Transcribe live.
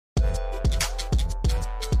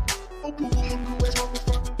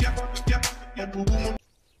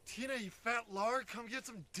Tina, you fat lard, come get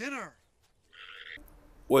some dinner.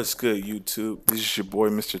 What's good, YouTube? This is your boy,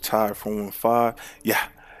 Mr. Ty 415. Yeah,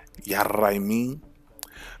 yeah, I mean.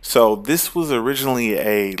 So this was originally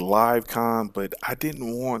a live com, but I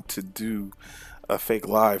didn't want to do a fake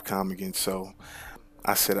live com again. So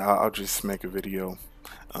I said I'll just make a video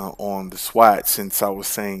on the SWAT, since I was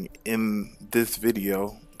saying in this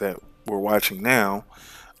video that we're watching now.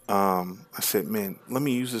 I said, man, let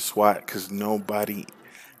me use the SWAT because nobody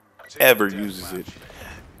ever uses it,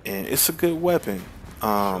 and it's a good weapon.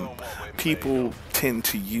 Um, People tend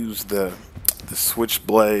to use the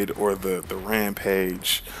switchblade or the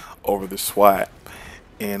rampage over the SWAT,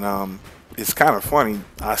 and it's kind of funny.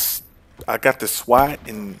 I got the SWAT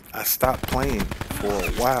and I stopped playing for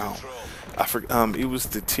a while. It was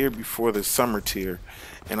the tier before the summer tier,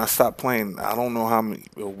 and I stopped playing. I don't know how many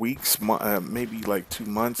weeks, maybe like 2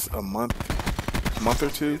 months, a month or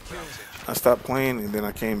two. I stopped playing, and then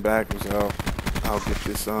I came back. It was like, oh, I'll get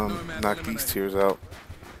this knock these tiers out.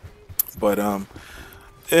 But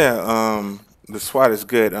yeah, the SWAT is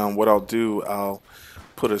good. What I'll do, I'll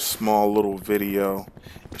put a small little video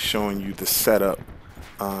showing you the setup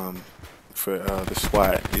for the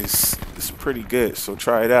SWAT. Is pretty good, so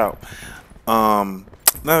try it out.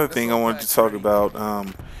 Another thing I wanted to talk about.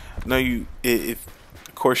 No, if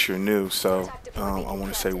of course you're new, so I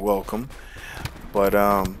want to say welcome. But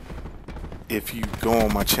if you go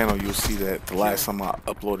on my channel, you'll see that the last time I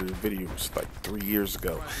uploaded a video was like 3 years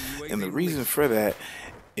ago. And the reason for that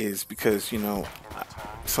is because,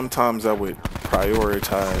 sometimes I would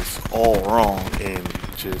prioritize all wrong and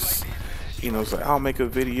just, it's like I'll make a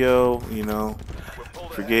video,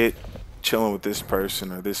 forget chilling with this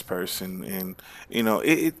person or this person. And, and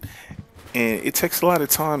it takes a lot of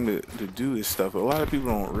time to do this stuff. A lot of people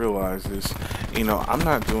don't realize this. I'm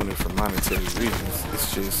not doing it for monetary reasons.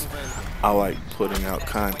 It's just I like putting out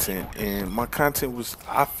content, and my content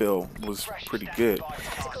I feel was pretty good,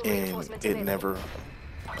 and it never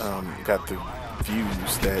got the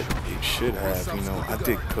views that it should have. I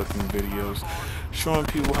did cooking videos, showing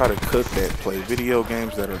people how to cook that play video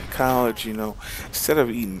games that are in college. Instead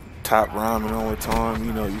of eating top ramen all the time,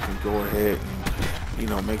 you can go ahead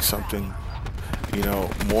and make something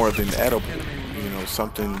more than edible,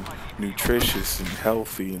 something nutritious and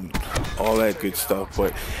healthy and all that good stuff.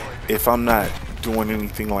 But if I'm not doing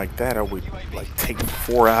anything like that, I would like take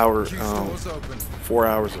 4 hours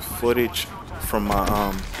of footage from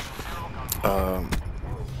my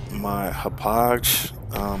Hapage,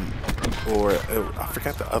 or I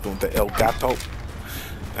forgot the other one, the El Gato.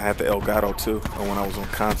 I had the El Gato too when I was on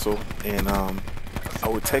console, and I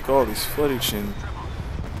would take all this footage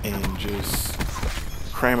and just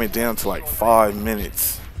cram it down to like 5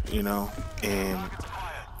 minutes, and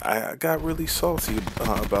I got really salty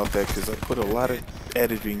about that because I put a lot of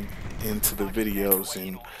editing into the videos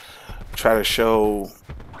and try to show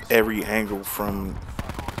every angle from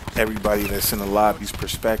everybody that's in the lobby's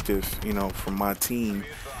perspective, from my team,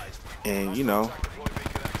 and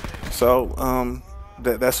so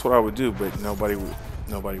that's what I would do, but nobody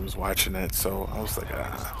was watching that, so I was like,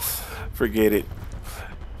 forget it,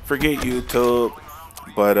 forget YouTube.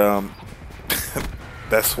 But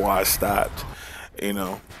that's why I stopped,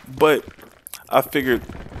 but I figured,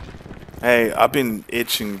 hey, I've been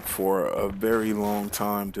itching for a very long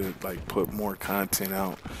time to like put more content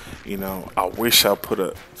out. I wish I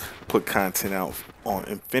put content out on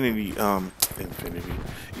Infinity.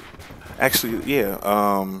 Actually, yeah,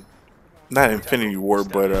 not Infinity War,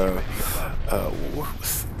 but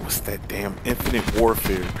what's that damn Infinite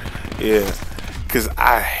Warfare? Yeah, because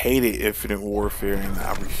I hated Infinite Warfare and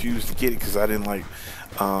I refused to get it because I didn't like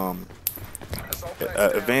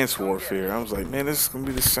Advanced Warfare. I was like, man, this is gonna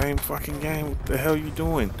be the same fucking game. What the hell you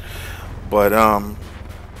doing? But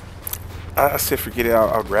I said forget it.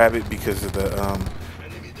 I'll grab it because of the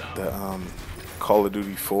Call of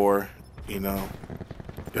Duty 4,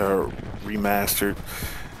 remastered.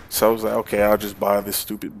 So I was like, okay, I'll just buy this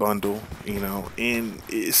stupid bundle, and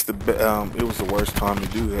it was the worst time to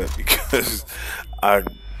do that because I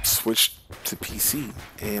switched to PC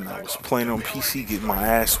and I was playing on PC, getting my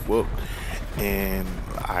ass whooped, and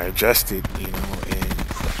I adjusted, and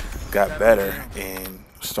got better and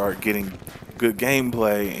started getting good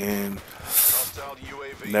gameplay, and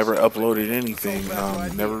never uploaded anything,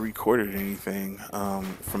 never recorded anything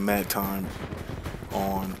from that time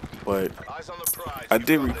on. But I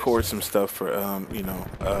did record some stuff for the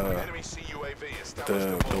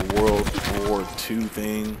World War II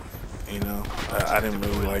thing. I didn't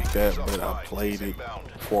really like that, but I played it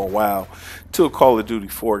for a while till Call of Duty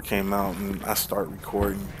 4 came out, and I started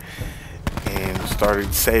recording. and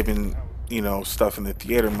started saving, stuff in the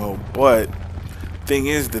theater mode. But thing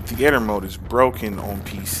is, the theater mode is broken on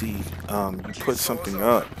PC. You put something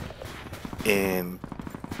up, and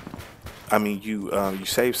I mean, you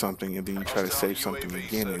save something, and then you try to save something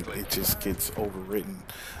again, and it just gets overwritten.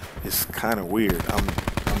 It's kind of weird. I'm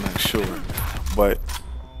not sure, but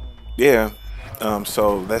yeah.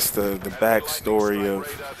 So that's the backstory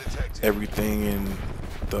of everything in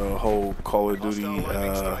the whole Call of Duty.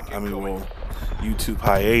 Well, YouTube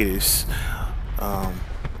hiatus. Um,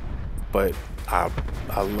 but I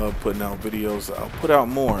love putting out videos. I'll put out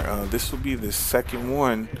more. This will be the second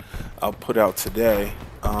one I'll put out today.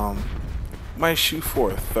 Might shoot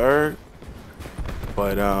for a third,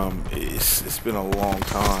 but it's been a long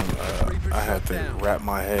time. I had to wrap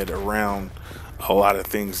my head around a lot of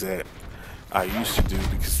things that I used to do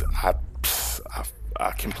because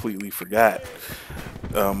I completely forgot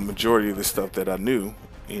majority of the stuff that I knew.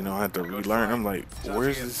 I had to relearn. I'm like,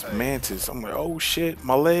 where's this mantis? I'm like, oh shit,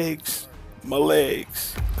 my legs, my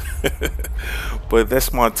legs. But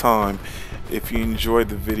that's my time. If you enjoyed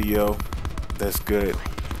the video, that's good.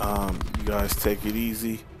 You guys take it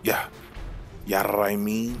easy. Yeah, I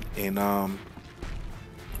mean, and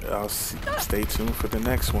stay tuned for the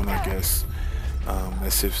next one, I guess.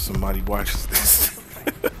 That's if somebody watches this.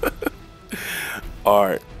 All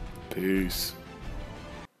right, peace.